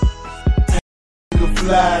nigga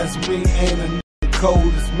fly as me, ain't a nigga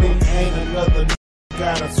cold as me, ain't another nigga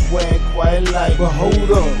got a swag quite like. But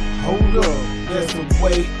hold up, that's the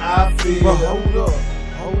way I feel. But hold up,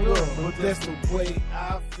 but that's the way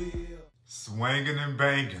I feel. Swinging and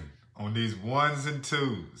banging on these ones and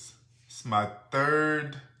twos. It's my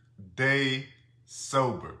 3rd day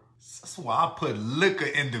sober. That's why I put liquor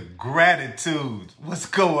into gratitude. What's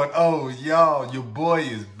going on, y'all? Your boy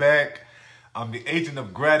is back. I'm the agent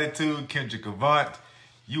of gratitude, Kendrick Avant.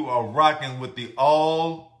 You are rocking with the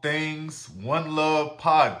All Things One Love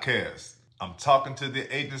podcast. I'm talking to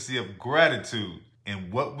the agency of gratitude,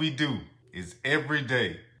 and what we do is every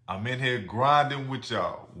day I'm in here grinding with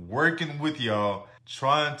y'all, working with y'all,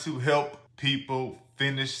 trying to help people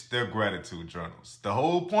finish their gratitude journals. The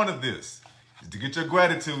whole point of this is to get your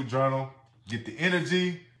gratitude journal, get the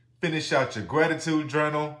energy, finish out your gratitude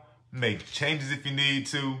journal, make changes if you need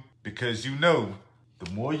to, because you know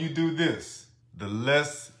the more you do this, the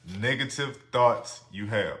less negative thoughts you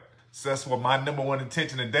have. So that's what my number one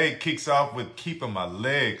intention today kicks off with keeping my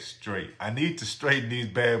legs straight. I need to straighten these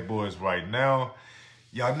bad boys right now.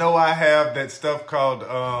 Y'all know I have that stuff called,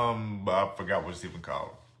 I forgot what it's even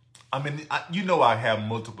called. You know I have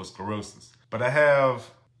multiple sclerosis, but I have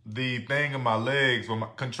the thing in my legs, my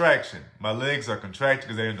contraction. My legs are contracted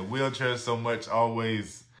because they're in the wheelchair so much,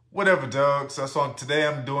 always, whatever, dog. So today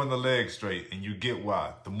I'm doing the legs straight, and you get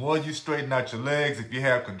why. The more you straighten out your legs, if you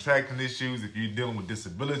have contracting issues, if you're dealing with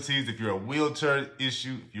disabilities, if you're a wheelchair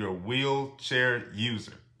issue, if you're a wheelchair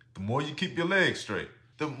user, the more you keep your legs straight,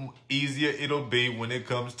 the easier it'll be when it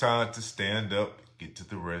comes time to stand up, get to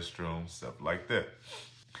the restroom, stuff like that.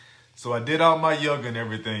 So I did all my yoga and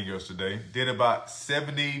everything yesterday. Did about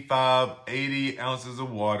 75, 80 ounces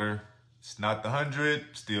of water. It's not the 100,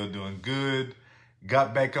 still doing good.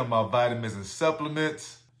 Got back on my vitamins and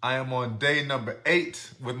supplements. I am on day number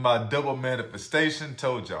 8 with my double manifestation.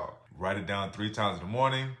 Told y'all, write it down 3 times in the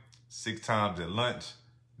morning, 6 times at lunch,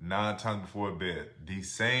 9 times before bed. The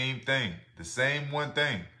same thing, the same one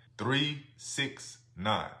thing, 3, 6,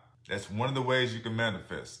 9. That's one of the ways you can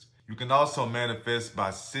manifest. You can also manifest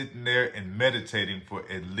by sitting there and meditating for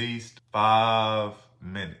at least 5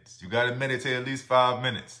 minutes. You got to meditate at least 5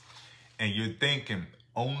 minutes. And you're thinking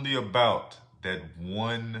only about that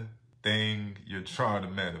one thing you're trying to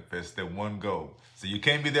manifest, that one goal. So you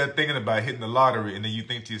can't be there thinking about hitting the lottery and then you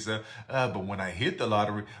think to yourself, but when I hit the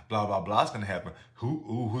lottery, blah, blah, blah, it's going to happen.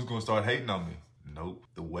 Who's going to start hating on me? Nope.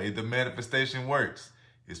 The way the manifestation works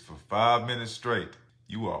is for 5 minutes straight.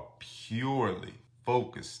 You are purely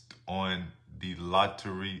focused on the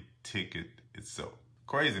lottery ticket itself.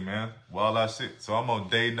 Crazy, man. Wild out shit. So I'm on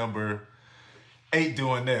day number 8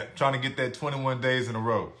 doing that, trying to get that 21 days in a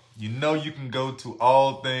row. You know you can go to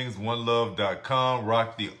allthingsonelove.com,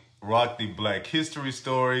 rock the Black History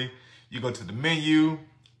story. You go to the menu,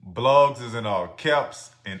 blogs is in all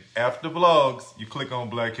caps, and after blogs, you click on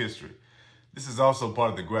Black History. This is also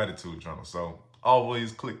part of the gratitude journal, so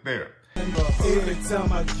always click there. Every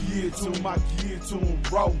time I get to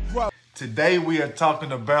roll. Today we are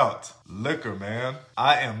talking about liquor, man.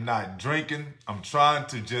 I am not drinking. I'm trying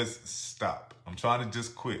to just stop. I'm trying to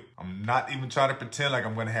just quit. I'm not even trying to pretend like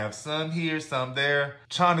I'm gonna have some here, some there.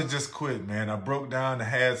 Trying to just quit, man. I broke down and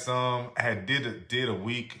had some. I did a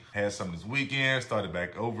week, had some this weekend, started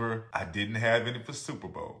back over. I didn't have any for Super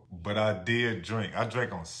Bowl, but I did drink. I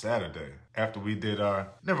drank on Saturday after we did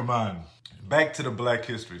never mind. Back to the Black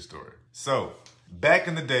History story. So, back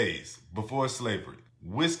in the days before slavery,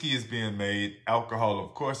 whiskey is being made, alcohol,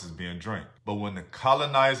 of course, is being drank. But when the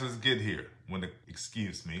colonizers get here, when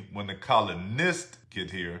the colonists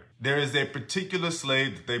get here, there is a particular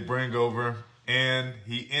slave that they bring over, and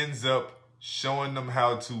he ends up showing them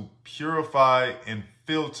how to purify and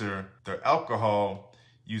filter their alcohol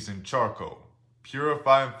using charcoal.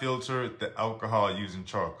 Purify and filter the alcohol using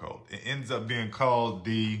charcoal. It ends up being called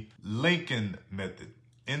the Lincoln method.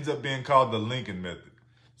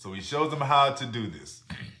 So he shows them how to do this.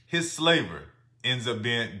 His slaver ends up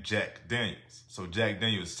being Jack Daniels. So Jack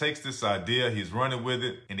Daniels takes this idea, he's running with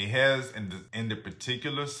it, and he has, in the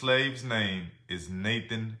particular slave's name is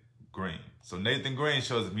Nathan Green. So Nathan Green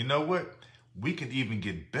shows him, you know what? We can even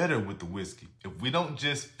get better with the whiskey. If we don't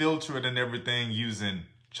just filter it and everything using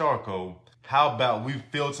charcoal, how about we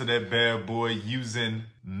filter that bad boy using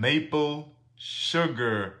maple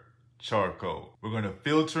sugar charcoal. We're going to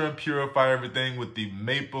filter and purify everything with the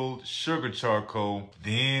maple sugar charcoal.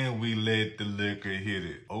 Then we let the liquor hit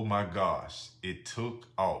it. Oh my gosh, it took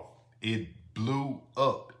off. It blew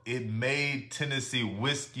up. It made Tennessee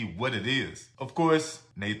whiskey what it is. Of course,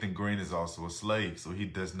 Nathan Green is also a slave, so he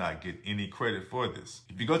does not get any credit for this.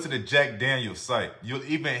 If you go to the Jack Daniels site, you'll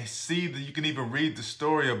even see that you can even read the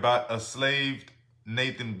story about a slave,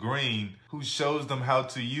 Nathan Green, who shows them how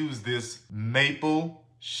to use this maple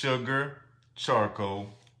sugar charcoal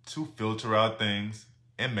to filter out things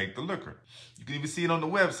and make the liquor. You can even see it on the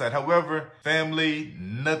website. However, family,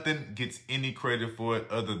 nothing gets any credit for it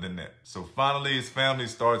other than that. So finally, his family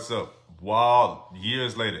starts up while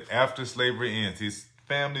years later, after slavery ends, his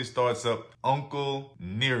family starts up Uncle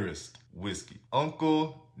Nearest Whiskey.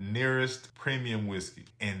 Uncle Nearest Premium Whiskey.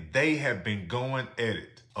 And they have been going at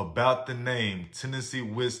it about the name Tennessee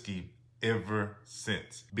Whiskey ever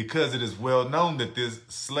since, because it is well known that this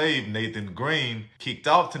slave Nathan Green kicked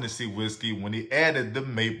off Tennessee Whiskey when he added the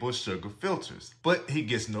maple sugar filters, but he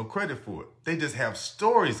gets no credit for it. They just have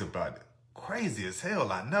stories about it. Crazy as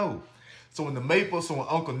hell, I know. So when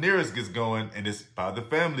Uncle Nearest gets going, and it's by the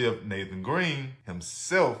family of Nathan Green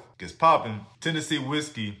himself gets popping, Tennessee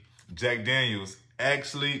Whiskey, Jack Daniels,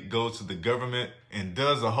 actually goes to the government and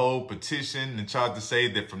does a whole petition and tries to say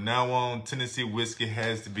that from now on, Tennessee whiskey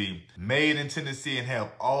has to be made in Tennessee and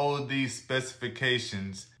have all of these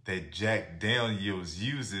specifications that Jack Daniels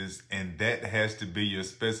uses, and that has to be your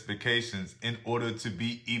specifications in order to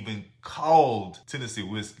be even called Tennessee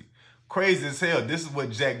whiskey. Crazy as hell. This is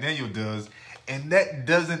what Jack Daniels does, and that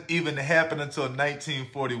doesn't even happen until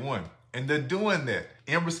 1941. And they're doing that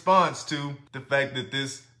in response to the fact that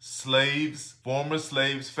this former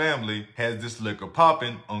slave's family has this liquor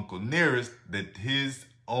popping, Uncle Nearest, that his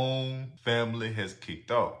own family has kicked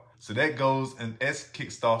off. So that goes and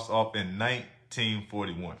starts off in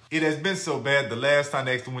 1941. It has been so bad, the last time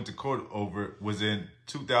they actually went to court over it was in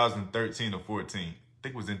 2013 or 14. I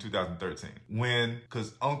think it was in 2013.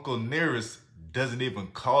 Because Uncle Nearest doesn't even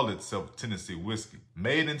call itself Tennessee whiskey.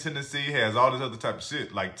 Made in Tennessee has all this other type of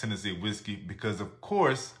shit like Tennessee whiskey because, of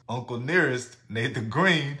course, Uncle Nearest, Nathan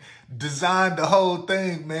Green, designed the whole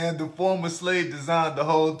thing, man. The former slave designed the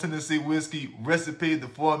whole Tennessee whiskey recipe, the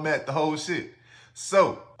format, the whole shit.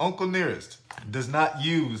 So, Uncle Nearest does not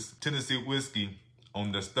use Tennessee whiskey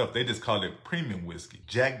on their stuff. They just call it premium whiskey.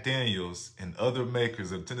 Jack Daniels and other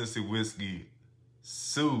makers of Tennessee whiskey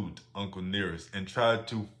sued Uncle Nearest and tried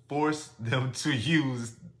to force them to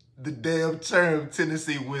use the damn term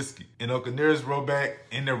Tennessee whiskey. And Uncle Nearest wrote back,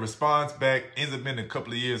 and their response back ends up in a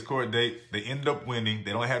couple of years court date. They ended up winning.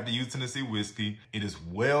 They don't have to use Tennessee whiskey. It is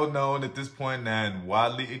well known at this point now and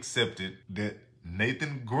widely accepted that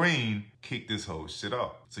Nathan Green kicked this whole shit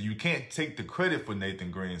off. So you can't take the credit for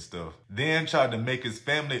Nathan Green's stuff, then try to make his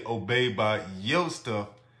family obey by your stuff.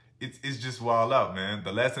 It's just wild out, man.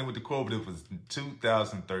 The last time with the cooperative was in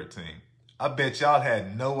 2013. I bet y'all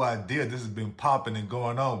had no idea this has been popping and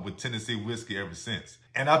going on with Tennessee whiskey ever since.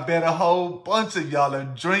 And I bet a whole bunch of y'all are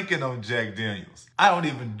drinking on Jack Daniels. I don't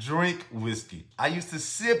even drink whiskey. I used to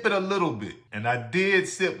sip it a little bit, and I did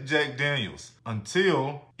sip Jack Daniels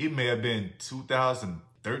until it may have been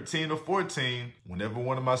 2013 or 14, whenever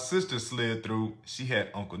one of my sisters slid through. She had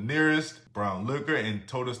Uncle Nearest, brown liquor, and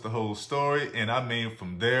told us the whole story. And I mean,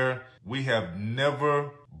 from there, we have never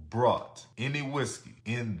brought any whiskey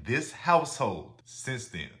in this household since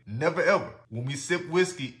then. Never ever. When we sip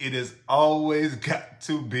whiskey, it has always got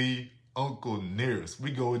to be Uncle Nearest.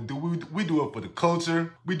 We do it for the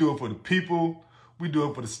culture. We do it for the people. We do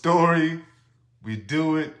it for the story. We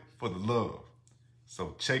do it for the love.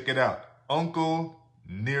 So check it out. Uncle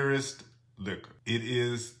Nearest liquor. It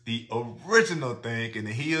is the original thing, and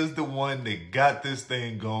he is the one that got this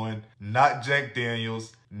thing going, not Jack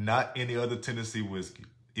Daniels, not any other Tennessee whiskey.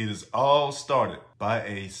 It is all started by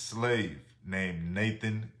a slave named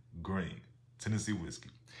Nathan Green. Tennessee whiskey.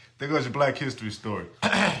 There goes your Black History story.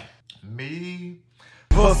 Me.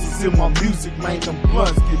 Busters in my music, man, them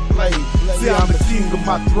blunts get played. See, I'm the king of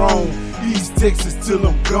my throne. East Texas till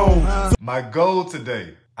I'm gone. My goal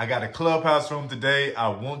today, I got a clubhouse room today. I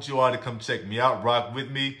want you all to come check me out, rock with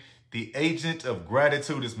me. The Agent of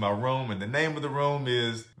Gratitude is my room, and the name of the room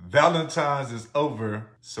is Valentine's is Over,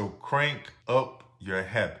 so crank up your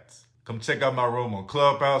habits. Come check out my room on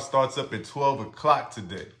Clubhouse. Starts up at 12 o'clock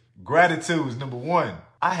today. Gratitude is number one.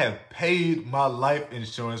 I have paid my life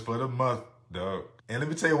insurance for the month, dog. And let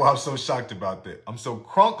me tell you why I'm so shocked about that. I'm so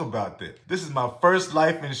crunk about that. This is my first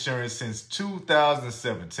life insurance since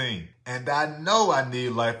 2017. And I know I need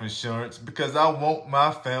life insurance because I want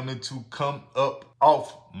my family to come up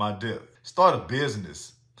off my death. Start a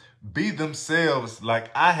business. Be themselves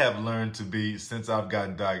like I have learned to be since I've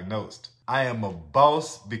gotten diagnosed. I am a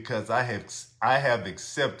boss because I have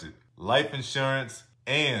accepted life insurance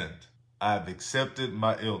and I've accepted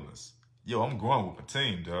my illness. Yo, I'm growing with my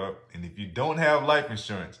team, dog. And if you don't have life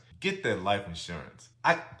insurance, get that life insurance.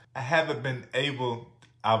 I haven't been able,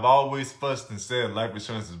 I've always fussed and said life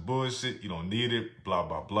insurance is bullshit. You don't need it, blah,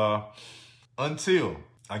 blah, blah. Until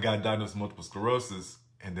I got diagnosed with multiple sclerosis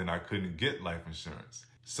and then I couldn't get life insurance.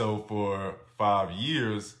 So for 5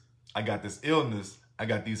 years, I got this illness. I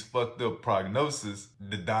got these fucked up prognosis.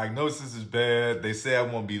 The diagnosis is bad. They say I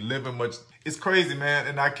won't be living much. It's crazy, man.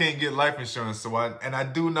 And I can't get life insurance. So I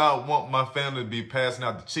do not want my family to be passing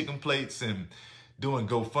out the chicken plates and doing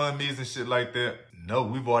GoFundMe's and shit like that. No,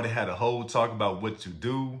 we've already had a whole talk about what you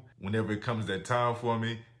do whenever it comes that time for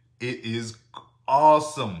me. It is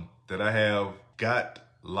awesome that I have got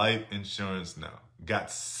life insurance now. Got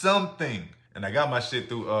something. And I got my shit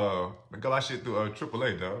through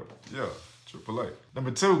AAA, dog. Yeah. AAA.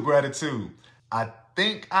 Number 2, gratitude. I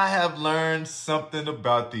think I have learned something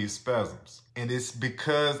about these spasms. And it's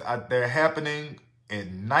because they're happening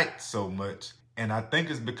at night so much. And I think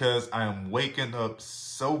it's because I am waking up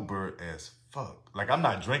sober as fuck. Like, I'm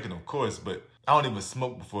not drinking, of course, but I don't even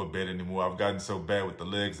smoke before bed anymore. I've gotten so bad with the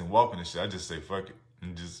legs and walking and shit. I just say fuck it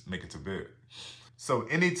and just make it to bed. So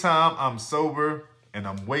anytime I'm sober and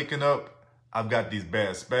I'm waking up, I've got these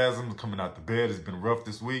bad spasms coming out the bed. It's been rough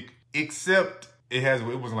this week. Except it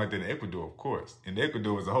wasn't like that in Ecuador, of course. In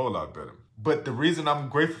Ecuador, it's a whole lot better. But the reason I'm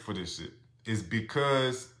grateful for this shit is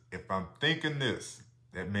because if I'm thinking this,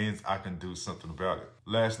 that means I can do something about it.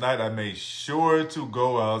 Last night, I made sure to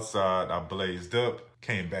go outside. I blazed up,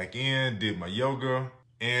 came back in, did my yoga,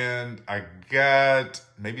 and I got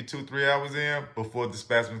maybe 2-3 hours in before the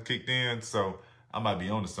spasms kicked in. So I might be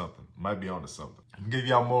onto something. I'll give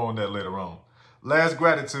y'all more on that later on. Last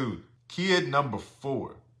gratitude, kid number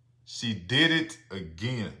 4. She did it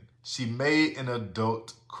again. She made an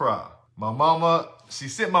adult cry. She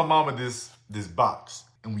sent my mama this box.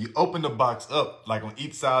 And when you open the box up, like on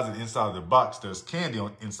each side and inside of the box, there's candy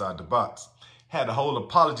on inside the box. Had a whole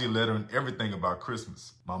apology letter and everything about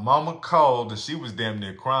Christmas. My mama called and she was damn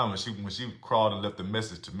near crying when she called and left a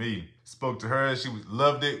message to me. Spoke to her, she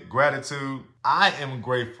loved it, gratitude. I am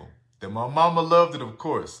grateful that my mama loved it, of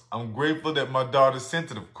course. I'm grateful that my daughter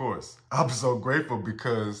sent it, of course. I'm so grateful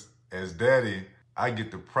because as daddy, I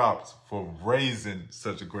get the props for raising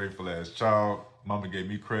such a grateful ass child. Mama gave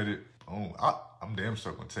me credit. Oh, I'm damn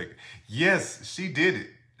sure gonna take it. Yes, she did it.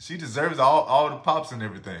 She deserves all the pops and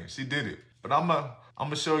everything. She did it. But I'm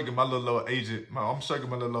gonna show you my little agent. I'm showing you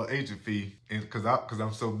my little agent fee, and cause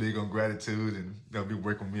I'm so big on gratitude, and they'll be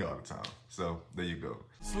working with me all the time. So there you go.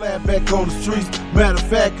 Slap back on the streets. Matter of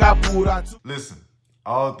fact, I pulled out. Listen,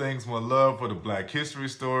 all things one love for the Black History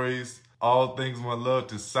Stories. All things one love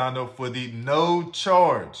to sign up for the no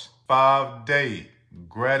charge 5-day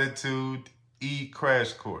gratitude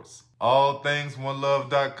e-crash course.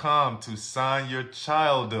 Allthingsonelove.com to sign your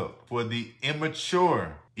child up for the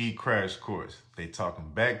immature e-crash course. They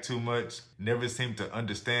talking back too much, never seem to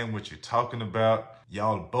understand what you're talking about.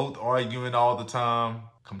 Y'all both arguing all the time.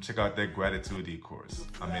 Come check out that gratitude e-course.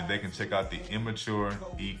 They can check out the immature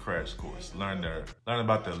e-crash course. Learn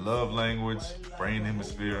about their love language, brain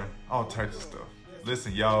hemisphere, all types of stuff.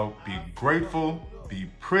 Listen, y'all, be grateful, be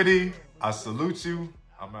pretty. I salute you.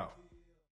 I'm out.